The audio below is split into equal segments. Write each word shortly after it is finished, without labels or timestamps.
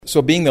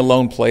So being the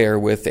lone player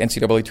with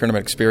NCAA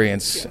tournament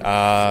experience,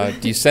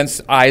 do you sense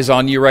eyes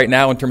on you right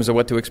now in terms of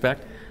what to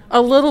expect? A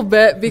little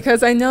bit,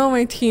 because I know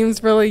my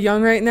team's really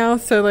young right now,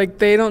 so like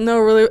they don't know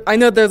really. I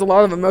know there's a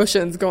lot of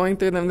emotions going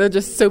through them. They're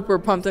just super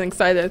pumped and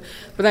excited,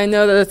 but I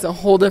know that it's a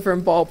whole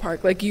different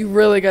ballpark. Like you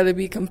really got to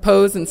be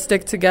composed and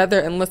stick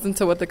together and listen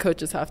to what the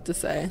coaches have to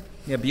say.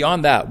 Yeah.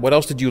 Beyond that, what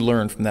else did you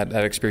learn from that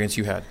experience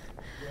you had?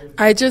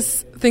 I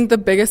just think the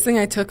biggest thing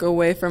I took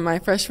away from my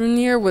freshman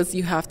year was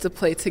you have to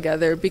play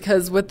together,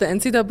 because with the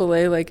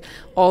NCAA, like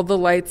all the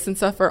lights and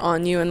stuff are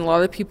on you, and a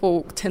lot of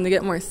people tend to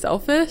get more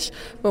selfish.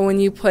 But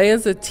when you play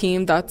as a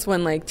team, that's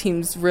when like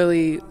teams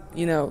really,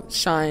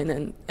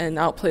 shine and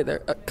outplay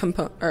their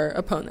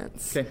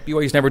opponents. Okay.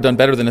 BYU's never done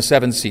better than a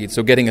 7 seed,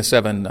 so getting a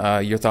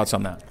 7, your thoughts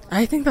on that?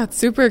 I think that's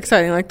super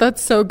exciting. Like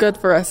that's so good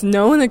for us.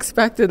 No one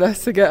expected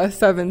us to get a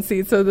 7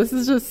 seed, so this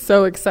is just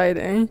so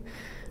exciting.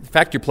 The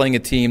fact you're playing a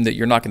team that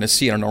you're not going to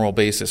see on a normal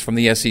basis from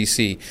the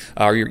SEC,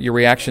 your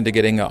reaction to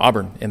getting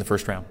Auburn in the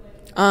first round?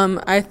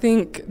 I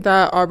think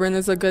that Auburn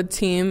is a good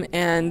team,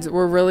 and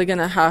we're really going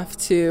to have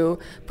to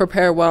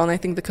prepare well, and I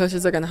think the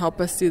coaches are going to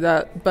help us do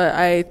that, but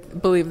I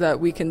believe that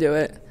we can do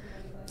it.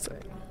 So.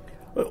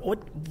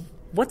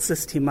 What's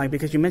this team like?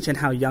 Because you mentioned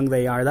how young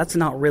they are. That's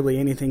not really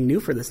anything new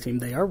for this team.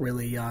 They are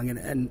really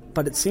young,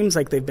 but it seems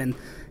like they've been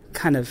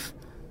kind of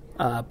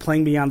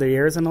playing beyond their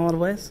years in a lot of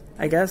ways,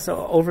 I guess,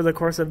 over the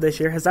course of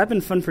this year. Has that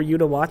been fun for you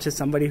to watch as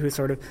somebody who's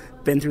sort of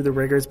been through the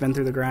rigors, been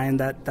through the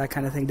grind, that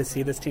kind of thing, to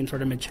see this team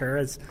sort of mature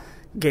as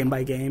game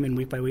by game and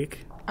week by week?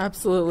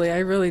 Absolutely, I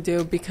really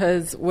do,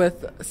 because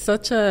with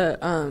such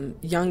a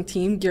young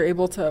team, you're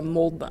able to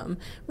mold them,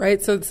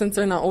 right? So since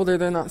they're not older,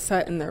 they're not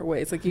set in their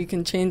ways. Like you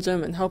can change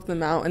them and help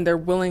them out, and they're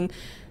willing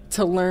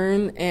to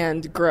learn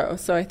and grow.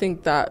 So I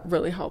think that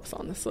really helps,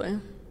 honestly.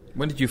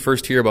 When did you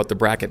first hear about the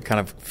bracket kind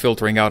of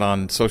filtering out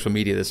on social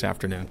media this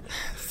afternoon?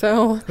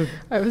 So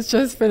I was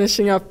just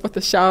finishing up with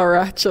the shower,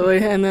 actually,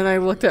 and then I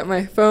looked at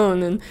my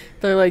phone, and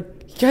they're like,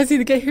 you guys need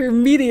to get here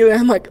immediately.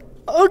 I'm like,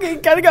 okay,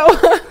 gotta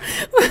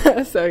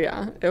go. So,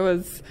 yeah, it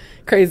was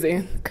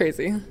crazy.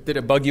 Did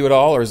it bug you at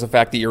all, or is the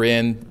fact that you're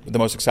in the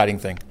most exciting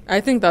thing? I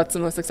think that's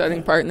the most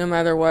exciting part, no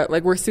matter what.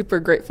 Like, we're super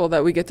grateful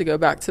that we get to go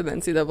back to the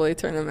NCAA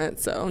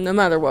tournament, so no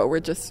matter what,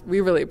 we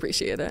really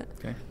appreciate it.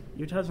 Okay.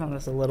 You touched on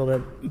this a little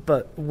bit,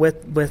 but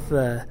with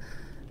the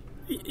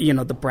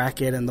the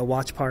bracket and the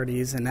watch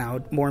parties, and now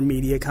more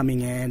media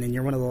coming in, and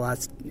you're one of the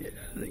last,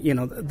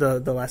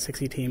 the last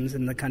 60 teams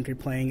in the country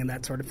playing and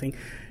that sort of thing.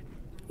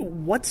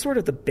 What's sort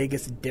of the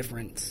biggest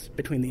difference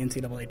between the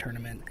NCAA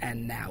tournament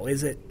and now?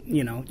 Is it,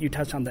 you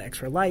touched on the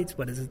extra lights,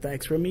 but is it the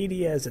extra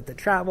media? Is it the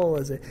travel?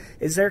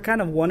 Is there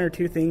kind of one or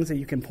two things that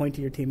you can point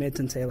to your teammates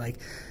and say, like,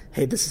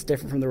 hey, this is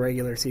different from the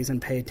regular season,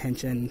 pay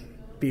attention,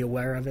 be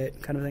aware of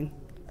it, kind of thing?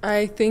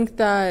 I think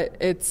that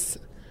that's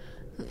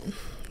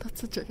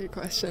a tricky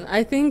question.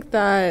 I think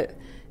that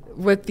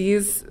with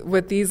these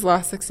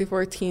last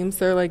 64 teams,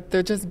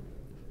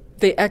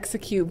 they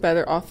execute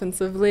better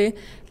offensively,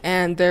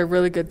 and they're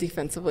really good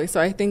defensively. So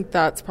I think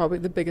that's probably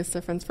the biggest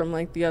difference from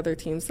like the other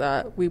teams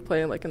that we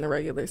play like in the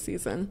regular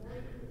season.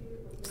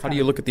 How do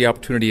you look at the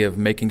opportunity of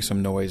making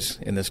some noise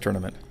in this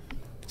tournament?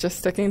 Just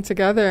sticking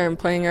together and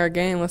playing our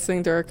game,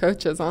 listening to our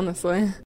coaches, honestly.